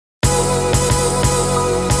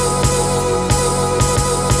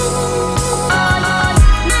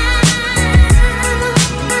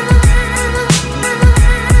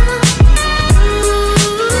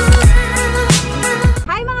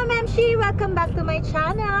back to my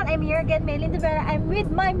channel. I'm here again, Mayleen Vera. I'm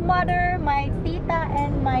with my mother, my tita,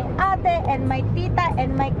 and my ate, and my tita,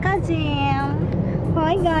 and my cousin.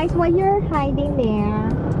 Hi guys, why you're hiding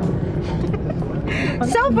there?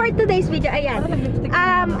 So for today's video, ayan.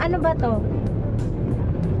 Ano ba to?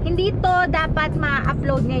 Hindi to dapat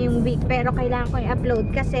ma-upload ngayong week, pero kailangan ko i-upload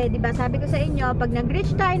kasi 'di ba sabi ko sa inyo, pag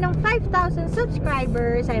nag-reach tayo ng 5,000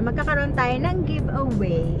 subscribers, ay magkakaroon tayo ng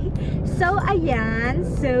giveaway. So ayan,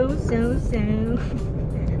 so susunod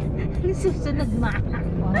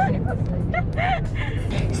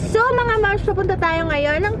So mga moms, pupunta tayo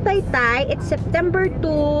ngayon ng Taytay. It's September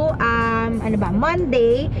 2,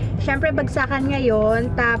 Monday. Syempre bagsakan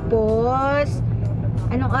ngayon, tapos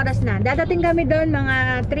anong oras na? Dadating kami doon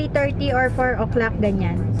mga 3:30 or 4 o'clock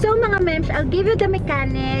ganyan. So mga mems, I'll give you the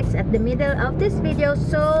mechanics at the middle of this video.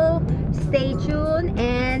 So stay tuned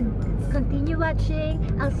and continue watching.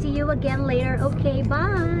 I'll see you again later. Okay,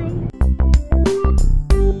 bye!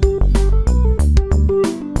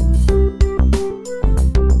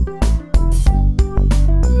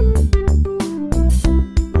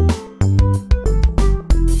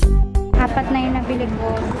 Apat na yung nabili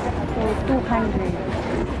ko. So 200.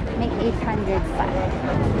 May 800 pa.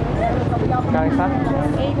 Kaya pa?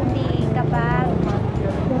 80 kapag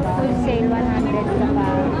full sale, 100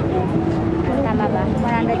 kapag tama ba?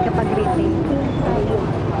 100 kapag retail.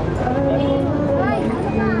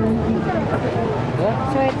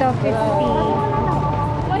 So ito 50.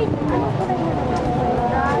 Okay,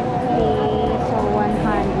 so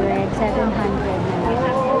 100, 700 na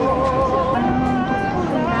lang.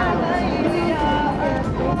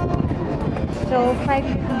 So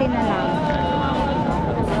 550 na lang.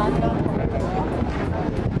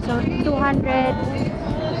 So 200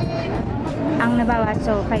 ang nabawas,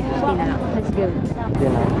 so 550 na lang. Let's go.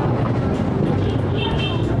 Yan na.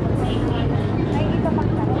 May iba pa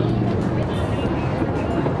ka.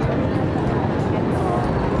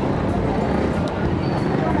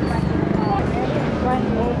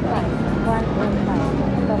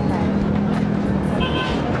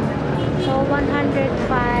 So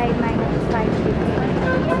 105 minus 550.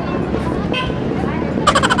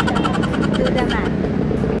 Do the math.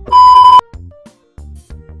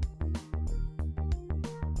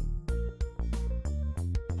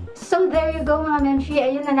 So there you go mga memshi.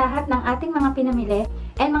 Ayun na lahat ng ating mga pinamili.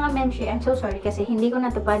 And mga memshi, I'm so sorry kasi hindi ko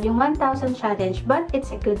natupad yung 1,000 challenge, but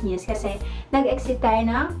it's a good news kasi nag-exit tayo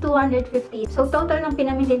ng 250. So total ng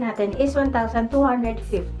pinamili natin is 1,250.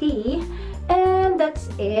 And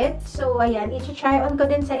that's it. So, ayan, i-try on ko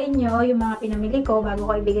din sa inyo yung mga pinamili ko bago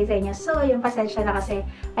ko ibigay sa inyo. So, yung pasensya na kasi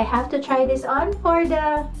I have to try this on for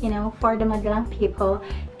the, for the madalang people.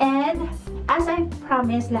 And, as I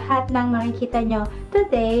promised, lahat ng makikita nyo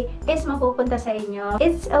today is mapupunta sa inyo.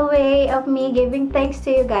 It's a way of me giving thanks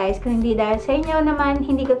to you guys. Kung hindi dahil sa inyo naman,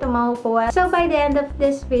 hindi ko ito makukuha. So, by the end of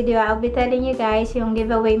this video, I'll be telling you guys yung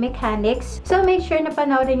giveaway mechanics. So, make sure na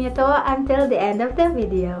panoorin nyo to until the end of the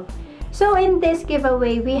video. So in this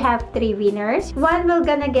giveaway, we have 3 winners. 1 will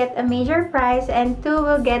gonna get a major prize and 2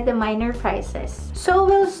 will get the minor prizes. So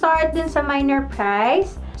we'll start dun sa minor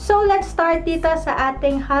prize. So let's start dito sa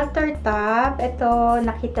ating halter top. Ito,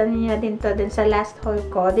 nakita niyo din to dun sa last haul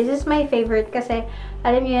ko. This is my favorite kasi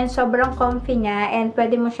alam niyo yan, sobrang comfy niya and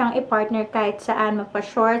pwede mo siyang i-partner kahit saan.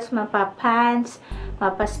 Mapa-shorts, mapa-pants,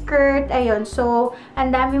 mapa-skirt. Ayun, so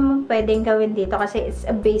ang dami mo pwedeng gawin dito kasi it's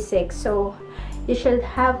a basic. So you should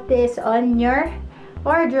have this on your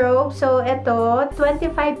wardrobe. So, ito,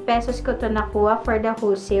 25 pesos ko to nakuha for the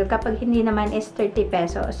wholesale. Kapag hindi naman is 30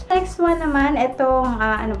 pesos. Next one naman, itong,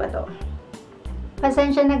 ano ba to?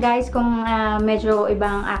 Pasensya na guys kung medyo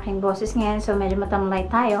ibang aking boses ngayon. So, medyo matamlay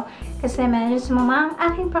tayo. Kasi medyo sumama ang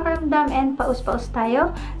aking pakiramdam and paus-paus tayo.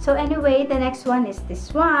 So, anyway, the next one is this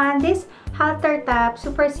one. This halter top.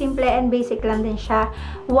 Super simple and basic lang din siya.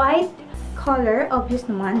 White color, obvious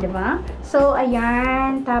naman, di ba? So,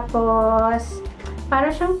 ayan, tapos, para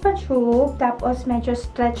siyang pa-tube, tapos medyo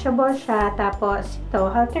stretchable siya, tapos, ito,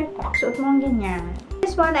 halter top, suot mo ang ganyan.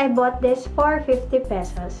 This one, I bought this for 50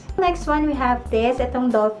 pesos. Next one, we have this, itong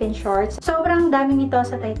dolphin shorts. Sobrang daming ito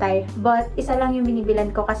sa Taytay, but isa lang yung binibilan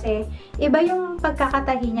ko kasi iba yung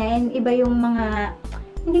pagkakatahi niya, and iba yung mga,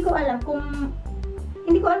 hindi ko alam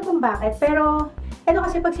kung bakit, pero ito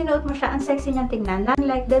kasi pag sinuot mo siya, ang sexy niyang tingnan.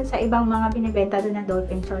 Like din sa ibang mga binibenta doon na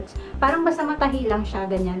dolphin shorts. Parang basta matahi lang siya,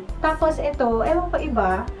 ganyan. Tapos ito, ewan ko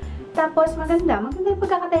iba. Tapos maganda yung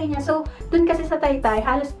pagkakatahi niya. So, doon kasi sa Taytay,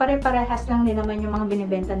 halos pare-parehas lang din naman yung mga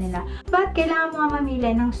binibenta nila. But, kailangan mo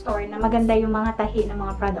mamili ng store na maganda yung mga tahi ng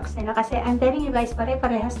mga products nila. Kasi, I'm telling you guys,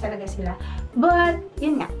 pare-parehas talaga sila. But,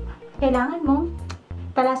 yun nga. Kailangan mo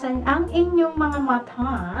talasan ang inyong mga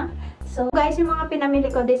mata. So, guys, yung mga pinamili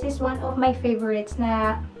ko, this is one of my favorites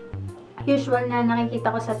na usual na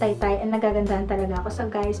nakikita ko sa Taytay and nagagandahan talaga ako. So,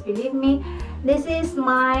 guys, believe me, this is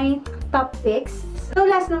my top picks. So,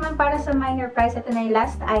 last naman para sa minor price, ito na yung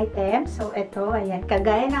last item. So, ito, ayan,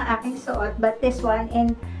 kagaya ng aking suot, but this one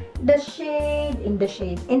in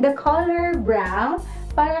the color brown.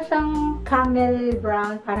 Para siyang camel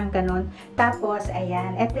brown, parang ganun. Tapos,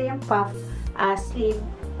 ayan, ito yung puff sleeve.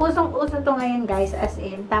 Usong-uso to ngayon, guys, as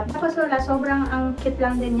in. Tapos, wala, sobrang ang cute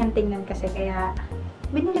lang din yan tingnan kasi. Kaya,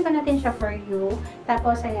 binili ko natin siya for you.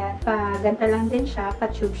 Tapos, ayan, ganito lang din siya,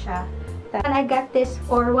 pa-tube siya. And I got this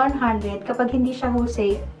for 100. Kapag hindi siya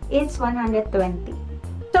wholesale, it's 120.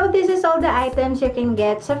 So, this is all the items you can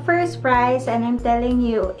get sa first price. And I'm telling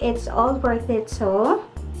you, it's all worth it. So,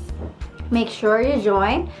 make sure you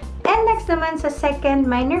join. And next naman sa second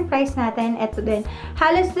minor price natin, ito din.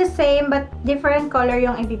 Halos the same but different color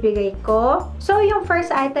yung ibibigay ko. So, yung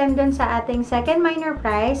first item dun sa ating second minor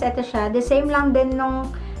price, ito siya. The same lang din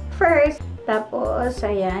nung first. Tapos,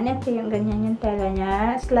 ayan. Ito yung ganyan yung tela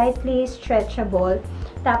niya. Slightly stretchable.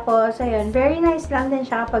 Tapos, ayan. Very nice lang din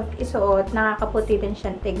siya kapag isuot. Nakakaputi din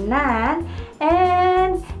siyang tignan.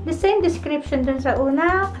 And, the same description dun sa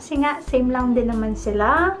una. Kasi nga, same lang din naman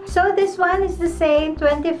sila. So, this one is the same.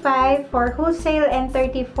 25 for wholesale and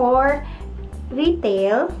 34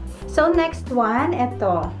 retail. So, next one,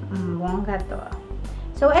 ito. Bongga to.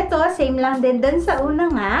 So, ito, same lang din dun sa una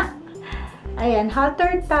nga. Ayan,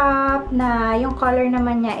 halter top na yung color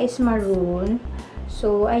naman niya is maroon.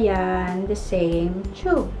 So, ayan, the same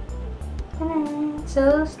tube.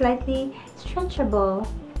 So, slightly stretchable.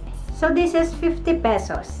 So, this is 50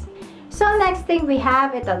 pesos. So, next thing we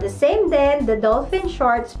have, ito, the same din, the dolphin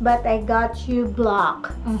shorts, but I got you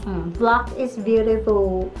block. Block is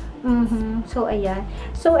beautiful. So, ayan.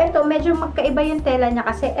 So, ito, medyo magkaiba yung tela niya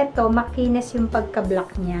kasi ito, makinis yung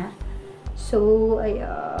pagka-block niya. So,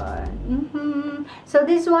 ayan. So,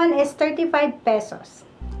 this one is 35 pesos.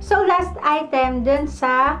 So, last item dun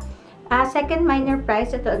sa second minor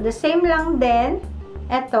price. Ito, the same lang din.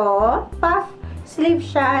 Ito, puff sleeve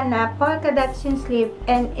siya na polka dots yung sleeve.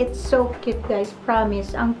 And it's so cute, guys.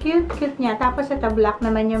 Promise. Ang cute-cute niya. Tapos, ito, black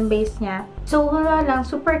naman yung base niya. So, wala lang.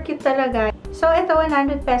 Super cute talaga. So, ito,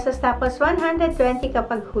 100 pesos. Tapos, 120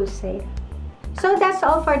 kapag wholesale. So, that's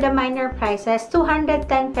all for the minor prices.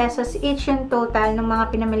 210 pesos each yung total ng mga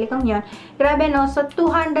pinamili kong yun. Grabe, no? So,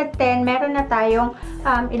 210. Meron na tayong,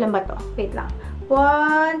 ilan ba to? Wait lang.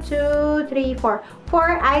 1, 2, 3, 4.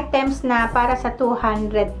 4 items na para sa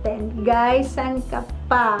 210. Guys, saan ka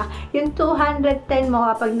pa? Yung 210 mo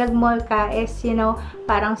kapag nag-mall ka is, you know,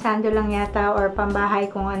 parang sando lang yata or pambahay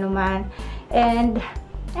kung ano man. And,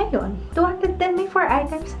 ayun. 210 may 4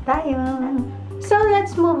 items tayo. So,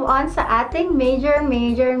 let's move on sa ating major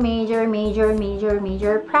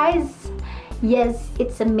prize. Yes,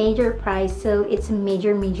 it's a major prize. So, it's a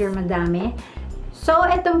major madami. So,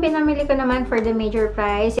 itong pinamili ko naman for the major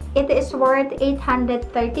prize, it is worth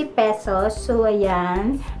 830 pesos. So,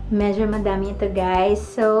 ayan. Medyo madami ito, guys.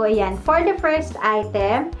 So, ayan. For the first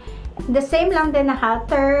item, the same lang din na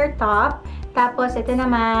halter top. Tapos, ito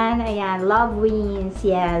naman, ayan, love wins.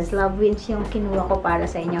 Yes, love wins yung kinuha ko para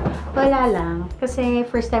sa inyo. Wala lang. Kasi,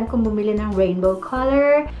 first time kong bumili ng rainbow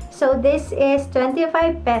color. So, this is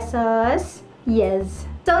 25 pesos. Yes.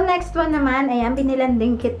 So, next one naman, ayan, binilan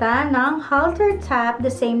din kita ng halter top.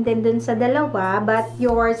 The same din dun sa dalawa, but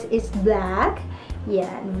yours is black.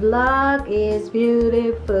 Yan, black is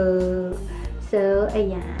beautiful. So,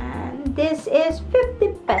 ayan, this is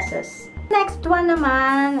 50 pesos. Next one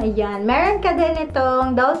naman, ayan, meron ka din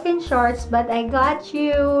itong dolphin shorts, but I got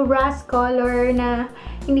you rust color na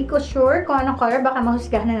hindi ko sure kung anong color, baka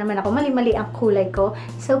mahusgahan na naman ako, mali-mali ang kulay ko.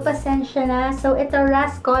 So, pasensya na. So, ito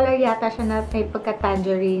rust color yata siya na may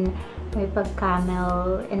pagka-tangerine, may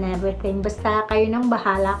pag-camel and everything. Basta kayo nang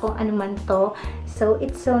bahala kung ano man to. So,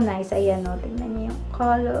 it's so nice. Ayan o, tingnan niyo yung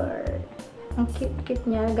color. Ang cute-cute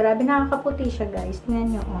niya. Grabe, nakakaputi siya, guys.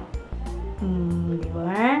 Tingnan niyo o.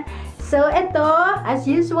 Diba? So, ito, as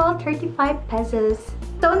usual, 35 pesos.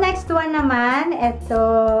 So, next one naman,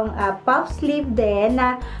 itong puff sleeve din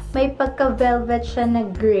na may pagka-velvet siya na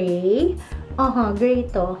gray. Gray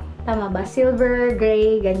to. Tama ba? Silver,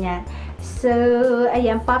 gray, ganyan. So,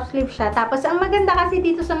 ayan, puff sleeve siya. Tapos, ang maganda kasi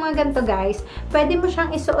dito sa mga ganito, guys, pwede mo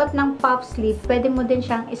siyang isuot ng puff sleeve. Pwede mo din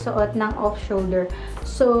siyang isuot ng off-shoulder.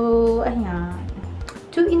 So, ayan.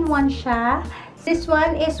 2-in-1 siya. This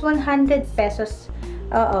one is 100 pesos.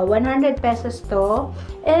 100 pesos to.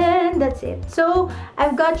 And that's it. So,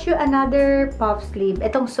 I've got you another puff sleeve.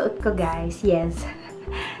 Itong suot ko, guys. Yes.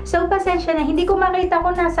 So, pasensya na. Hindi ko makita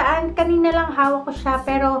kung nasaan. Kanina lang hawak ko siya.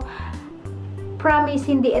 Pero, promise,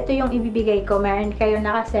 hindi ito yung ibibigay ko. Meron kayo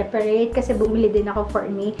naka-separate kasi bumili din ako for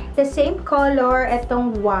me. The same color.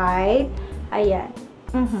 Itong white. Ayan.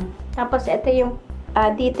 Tapos, ito yung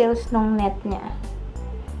details ng net niya.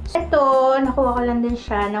 Ito, nakuha ko lang din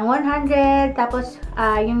siya ng 100. Tapos,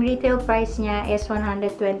 yung retail price niya is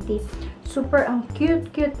 120. Super ang cute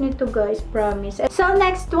nito, guys. Promise. So,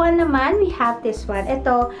 next one naman, we have this one.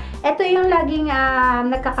 Ito yung laging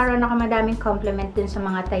nagkakaroon ako madaming compliment din sa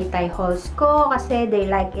mga Taytay hauls ko. Kasi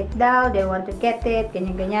they like it daw. They want to get it.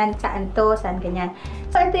 Ganyan-ganyan. Saan to? Saan ganyan.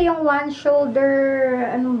 So, ito yung one shoulder.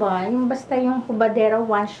 Ano ba? Yung basta yung hubadera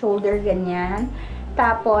one shoulder ganyan.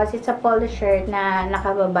 Tapos, it's a polo shirt na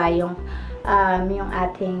nakababa yung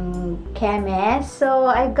ating chemist. So,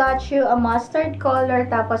 I got you a mustard color.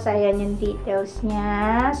 Tapos, ayan yung details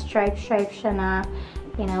niya. Stripe siya na,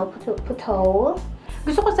 you know, puto.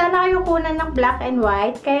 Gusto ko sana kayo kunan ng black and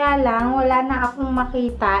white. Kaya lang, wala na akong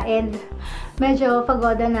makita. And, medyo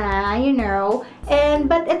pagoda na, you know.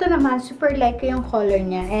 But, ito naman, super like ko yung color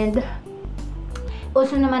niya. And,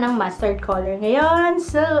 uso naman ang mustard color ngayon.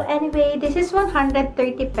 So, anyway, this is 130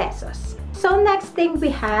 pesos. So, next thing we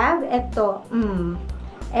have, ito,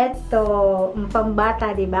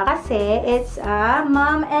 pambata, diba? Kasi, it's a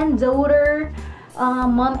mom and daughter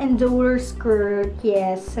skirt.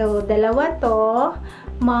 Yes. So, dalawa to,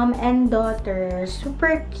 mom and daughter.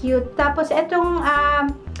 Super cute. Tapos, itong,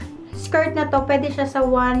 skirt na to, pwede siya sa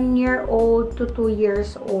 1-year-old to 2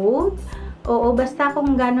 years old. Oo, basta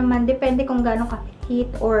kung gano'n man, depende kung gano'n ka-petite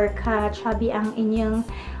or ka-chubby ang inyong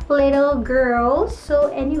little girl. So,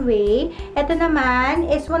 anyway, ito naman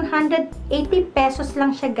is 180 pesos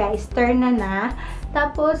lang siya, guys. Turn na.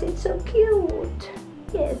 Tapos, it's so cute.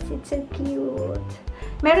 Yes, it's so cute.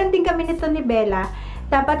 Meron din kami nito ni Bella.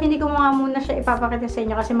 Dapat hindi ko muna siya ipapakita sa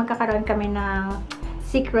inyo kasi magkakaroon kami ng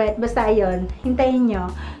secret. Basta ayun, hintayin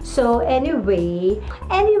nyo. So, anyway,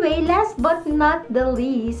 last but not the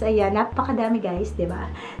least, ayan, napakadami guys,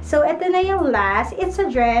 diba? So, ito na yung last. It's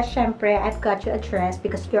a dress. Syempre, I've got you a dress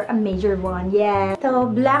because you're a major one. Yeah. So,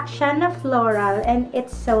 black siya na floral and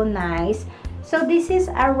it's so nice. So, this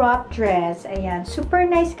is a wrap dress. Ayan. Super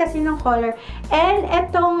nice kasi ng color. And,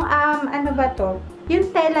 etong, ano ba to? Yung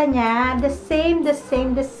tela niya, the same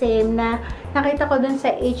na nakita ko dun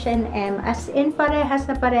sa H&M. As in, parehas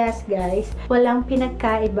na parehas, guys. Walang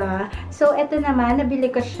pinagkaiba. So, ito naman, nabili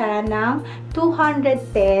ko siya ng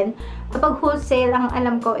 210. Kapag wholesale, ang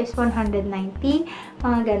alam ko is 190.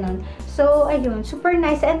 Mga ganun. So, ayun. Super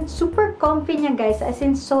nice and super comfy niya, guys. As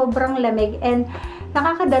in, sobrang lamig. And,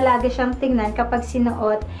 nakakadalaga siyang tingnan kapag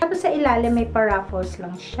sinuot. Tapos sa ilalim may paraffles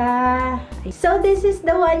lang siya. So, this is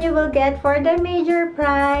the one you will get for the major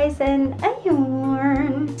price. And,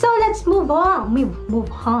 ayun. So, let's move on. Move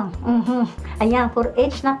on. Ayan, for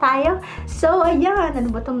H na tayo. So, ayan. Ano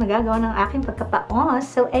ba itong nagagawa ng aking pagkapaos?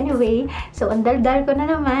 So, anyway. So, andal-dal ko na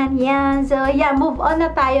naman. Yan. So, ayan. Move on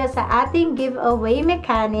na tayo sa ating giveaway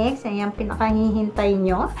mechanics. Ayan, pinakahihintay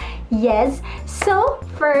nyo. Yes. So,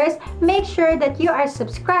 first, make sure that you are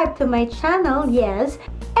subscribed to my channel. Yes.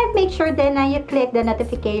 And make sure then na you click the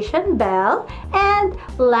notification bell and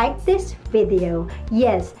like this video.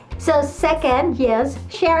 Yes. So, second, yes,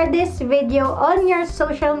 share this video on your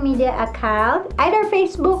social media account. Either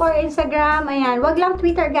Facebook or Instagram. Ayan, wag lang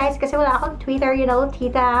Twitter, guys, kasi wala akong Twitter, you know,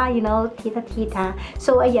 tita.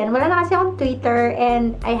 So, ayan, wala na kasi akong Twitter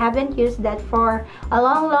and I haven't used that for a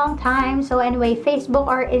long time. So, anyway, Facebook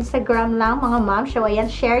or Instagram lang, mga ma'am. So,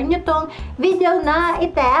 ayan, share nyo tong video na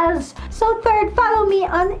ites. So, third, follow me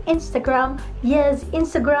on Instagram. Yes,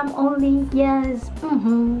 Instagram only. Yes.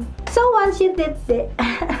 So, once you did this,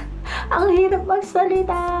 ang hirap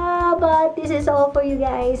magsalita, but this is all for you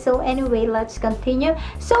guys. So, anyway, let's continue.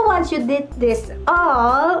 So, once you did this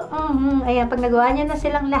all, ayan, pag nagawa nyo na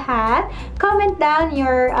silang lahat, comment down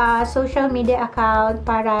your social media account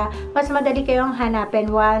para mas madali kayong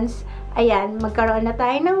hanapin once, ayan, magkaroon na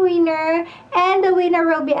tayo ng winner. And the winner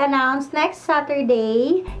will be announced next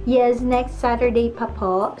Saturday. Yes, next Saturday pa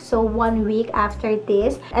po. So, 1 week after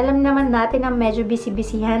this. Alam naman natin na medyo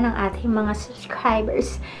busy-busyhan ng ating mga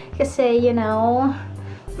subscribers. Kasi, you know,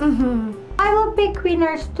 I will pick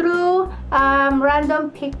winners through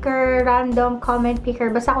random picker, random comment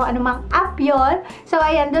picker. Basta kung anumang app yun. So,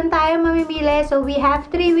 ayan, doon tayo mamimili. So, we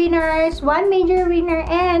have 3 winners, 1 major winner,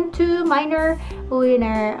 and 2 minor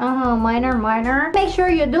winner. Minor. Make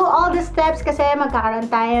sure you do all the steps kasi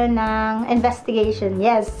magkakaroon tayo ng investigation.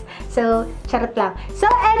 Yes. So, charot lang.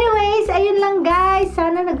 So, anyways, ayun lang guys.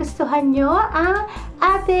 Sana nagustuhan nyo ang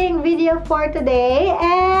ating video for today.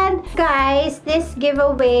 And guys, this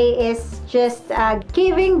giveaway is just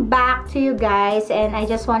giving back to you guys. And I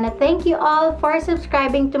just wanna thank you all for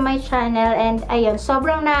subscribing to my channel. And ayun,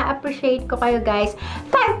 sobrang na-appreciate ko kayo guys.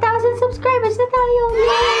 5,000 subscribers na tayo!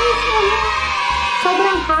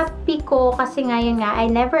 Sobrang happy ko kasi ngayon nga, I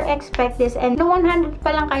never expect this. And no 100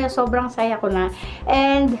 pa lang kayo, sobrang saya ko na.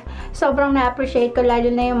 And sobrang na-appreciate ko,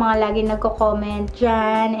 lalo na yung mga lagi nagko-comment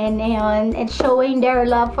dyan. And ayun, and showing their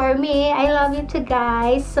love for me. I love you too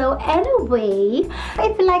guys. So anyway,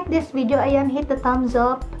 if you like this video, ayan, hit the thumbs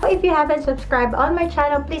up. If you haven't subscribed on my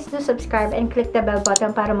channel, please do subscribe and click the bell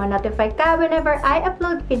button para ma-notify ka whenever I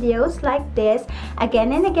upload videos like this.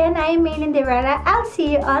 Again and again, I am Mayleen Vera. I'll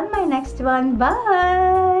see you on my next one. Bye!